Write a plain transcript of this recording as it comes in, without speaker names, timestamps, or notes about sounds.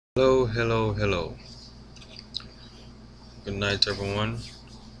Hello, hello, hello. Good night, everyone.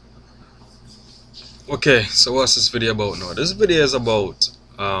 Okay, so what's this video about now? This video is about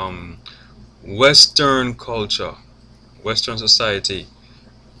Western culture, Western society,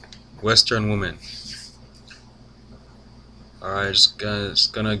 Western women. All right, it's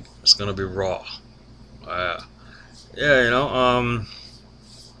gonna be raw. Uh, yeah,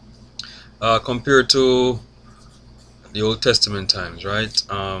 compared to the Old Testament times, right?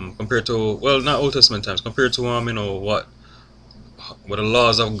 Compared to, well, not Old Testament times, compared to what the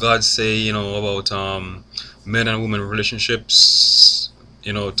laws of God say, about men and women relationships,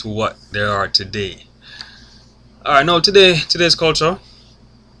 to what they are today. All right, now today's culture.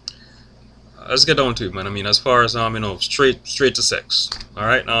 Let's get down to it, man. I mean, as far as straight to sex. All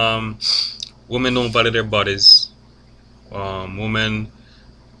right, women don't value their bodies. Women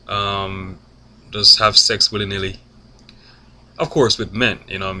just have sex willy nilly. Of course, with men,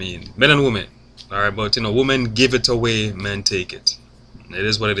 what I mean, men and women. All right, but women give it away, men take it. It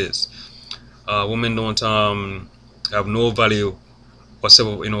is what it is. Women don't have no value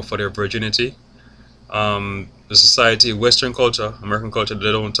whatsoever, for their virginity. The society, Western culture, American culture,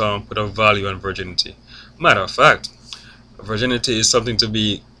 they don't put a value on virginity. Matter of fact, virginity is something to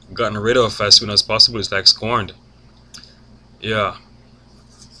be gotten rid of as soon as possible. It's like scorned. Yeah.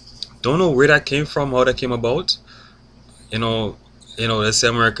 Don't know where that came from, how that came about. Let's say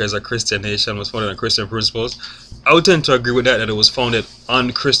America is a Christian nation, was founded on Christian principles. I would tend to agree with that it was founded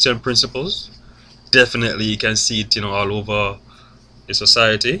on Christian principles. Definitely, you can see it, all over the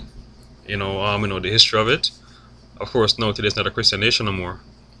society. The history of it. Of course, no, today it's not a Christian nation no more.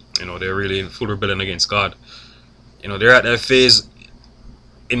 They're really in full rebellion against God. They're at that phase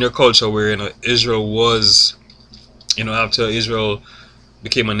in their culture where Israel was, after Israel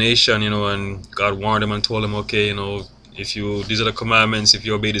became a nation, and God warned them and told them, okay, if you, these are the commandments, if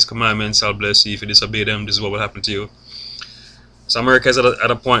you obey these commandments, I'll bless you. If you disobey them, this is what will happen to you. So America is at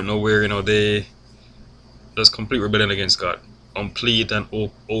a point now where they just complete rebellion against God, complete and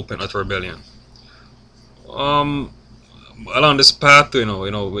open utter rebellion. Along this path,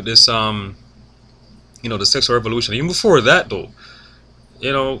 with this the sexual revolution. Even before that, though,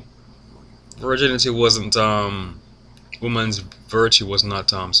 virginity wasn't woman's virtue was not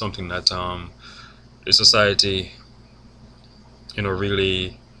something that the society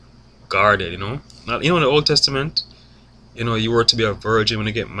really guarded. Not in the Old Testament, you were to be a virgin when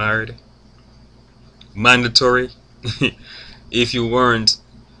you get married, mandatory. If you weren't,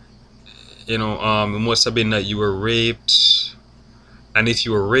 it must have been that you were raped, and if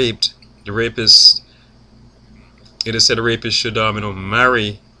you were raped, the rapist, it is said the rapist should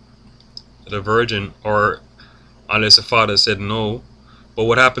marry the virgin, or unless the father said no. But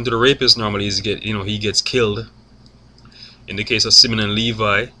what happened to the rapist normally is he gets killed. In the case of Simon and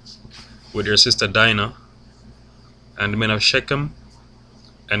Levi with their sister Dinah and the men of Shechem,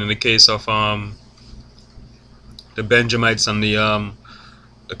 and in the case of the Benjamites and the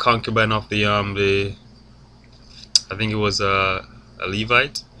concubine of the I think it was a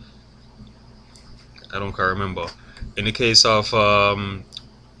Levite. I don't quite remember. In the case of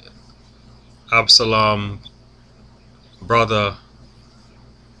Absalom brother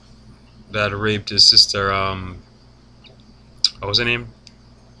that raped his sister, what was her name?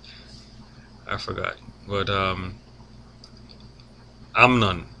 I forgot. But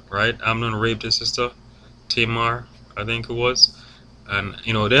Amnon, right? Amnon raped his sister, Tamar, I think it was. And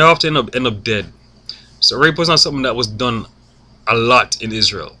they often end up dead. So rape was not something that was done a lot in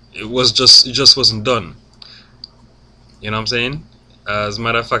Israel. It just wasn't done. You know what I'm saying? As a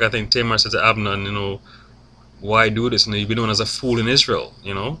matter of fact, I think Tamar said to Amnon, why do this? You've been known as a fool in Israel.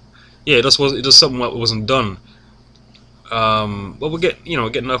 Yeah, it just something that wasn't done. But we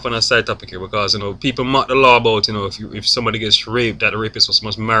getting off on a side topic here, because people mock the law about if somebody gets raped, that the rapist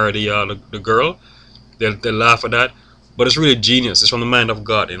must marry the girl. They laugh at that, but it's really genius. It's from the mind of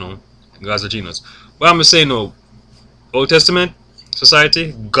God. God's a genius. But I'm saying, no, Old Testament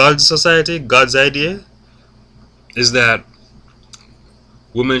society, God's idea is that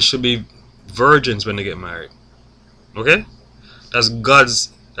women should be virgins when they get married. Okay, that's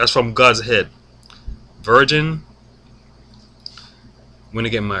from God's head. Virgin when they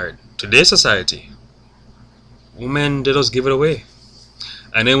get married. Today's society, women, they just give it away,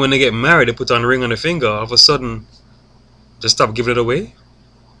 and then when they get married, they put on a ring on the finger. All of a sudden, they stop giving it away,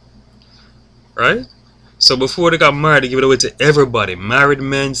 right? So before they got married, they give it away to everybody: married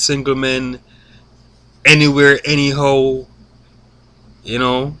men, single men, anywhere, anyhow.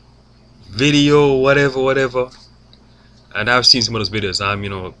 Video, whatever. And I've seen some of those videos. I'm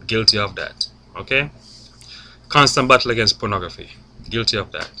guilty of that. Okay. Constant battle against pornography. guilty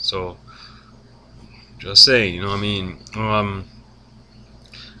of that. So just saying, you know what I mean.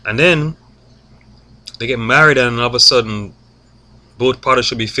 And then they get married, and all of a sudden both parties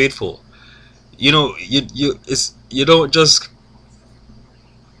should be faithful. You know, you don't just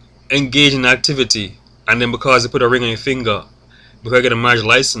engage in activity and then because they put a ring on your finger, because you get a marriage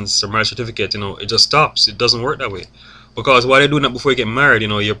license or marriage certificate, you know, it just stops. It doesn't work that way. Because why they're doing that before you get married, you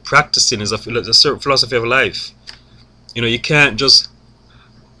know, you're practicing is a certain philosophy of life. You know, you can't just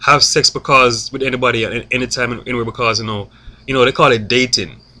have sex because with anybody at any time anywhere because you know they call it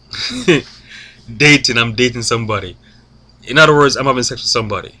dating. Dating, I'm dating somebody. In other words, I'm having sex with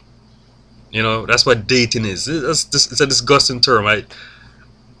somebody. You know, that's what dating is. It's a disgusting term. I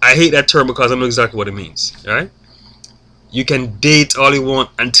hate that term because I know exactly what it means. Alright? You can date all you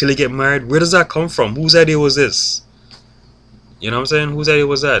want until you get married. Where does that come from? Whose idea was this? You know what I'm saying? Whose idea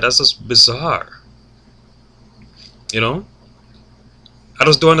was that? That's just bizarre. You know? I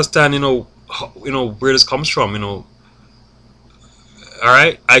just don't understand, where this comes from,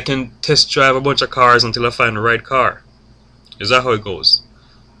 Alright? I can test drive a bunch of cars until I find the right car. Is that how it goes?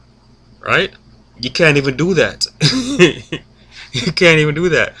 Right? You can't even do that. You can't even do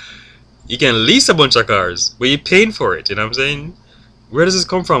that. You can lease a bunch of cars, but you're paying for it. You know what I'm saying? Where does this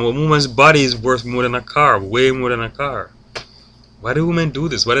come from? A woman's body is worth more than a car, way more than a car. Why do women do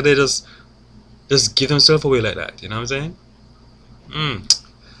this? Why do they just give themselves away like that? You know what I'm saying?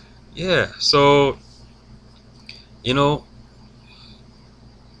 Yeah. So,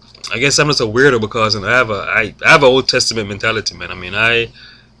 I guess I'm just a weirdo because I have a Old Testament mentality, man. I mean,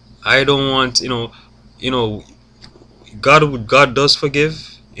 I don't want, God does forgive.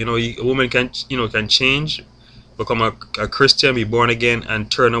 A woman can change, become a Christian, be born again, and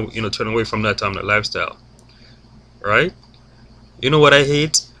turn away from that lifestyle. Right? You know what I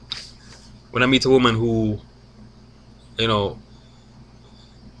hate? When I meet a woman who,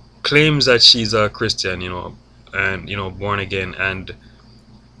 claims that she's a Christian, and born again, and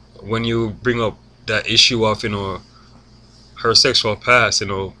when you bring up that issue of her sexual past,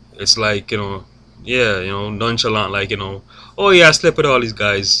 it's like yeah, nonchalant, like oh yeah, I slept with all these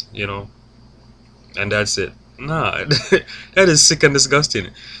guys, and that's it. Nah, that is sick and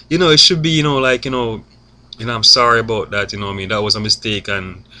disgusting. It should be like I'm sorry about that. I mean, that was a mistake,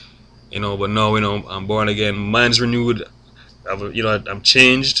 and but now I'm born again, mind's renewed. I'm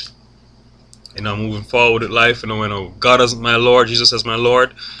changed. I'm moving forward with life. God as my Lord, Jesus as my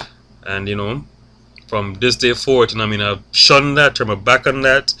Lord, and from this day forward, I've shunned that, turned my back on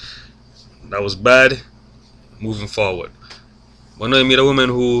that. That was bad. Moving forward. When I meet a woman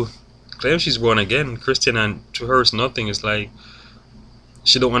who claims she's born again, Christian, and to her it's nothing, it's like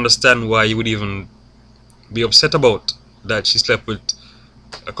she don't understand why you would even be upset about that she slept with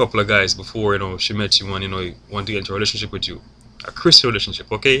a couple of guys before she met you and want to get into a relationship with you. A Christian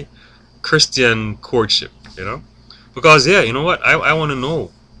relationship, okay? Christian courtship, because yeah, you know what, I want to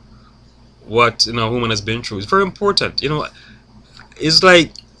know what a woman has been through. It's very important. It's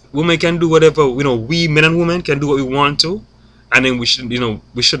like women can do whatever, we men and women can do what we want to, and then we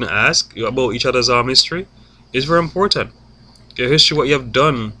shouldn't ask about each other's history. It's very important. Your history, what you have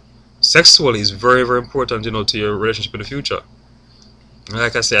done sexually, is very, very important to your relationship in the future.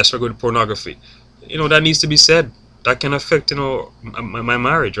 Like I say, I struggle with pornography. That needs to be said. That can affect my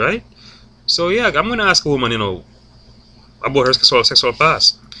marriage, right? So yeah, I'm gonna ask a woman about her sexual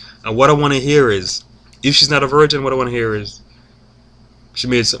past, and what I want to hear is, if she's not a virgin, what I want to hear is she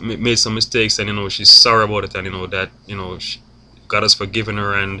made some mistakes, and she's sorry about it, and that God has forgiven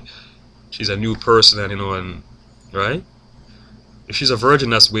her, and she's a new person, and right. If she's a virgin,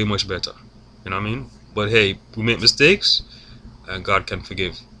 that's way much better. You know what I mean? But hey, we make mistakes, and God can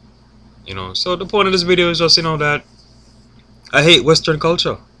forgive. So the point of this video is just that I hate Western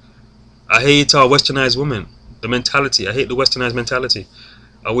culture. I hate westernized women. The mentality. I hate the westernized mentality.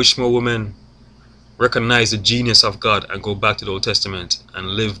 I wish more women recognize the genius of God and go back to the Old Testament and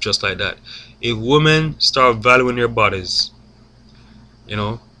live just like that. If women start valuing their bodies,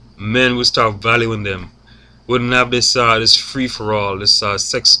 men will start valuing them. Wouldn't have this free for all, this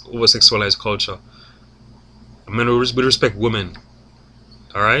sex over sexualized culture. Men will respect women,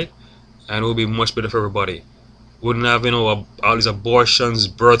 all right, and it will be much better for everybody. Wouldn't have all these abortions,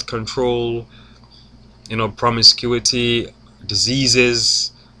 birth control, promiscuity,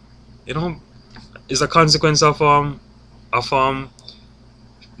 diseases. Is a consequence of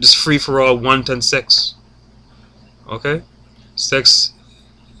this free for all wanton sex. Okay, sex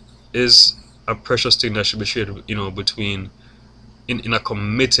is a precious thing that should be shared, between in a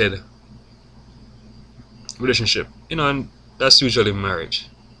committed relationship, and that's usually marriage.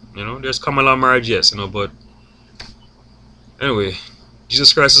 There's common law marriage, yes, but anyway,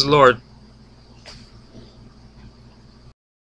 Jesus Christ is Lord,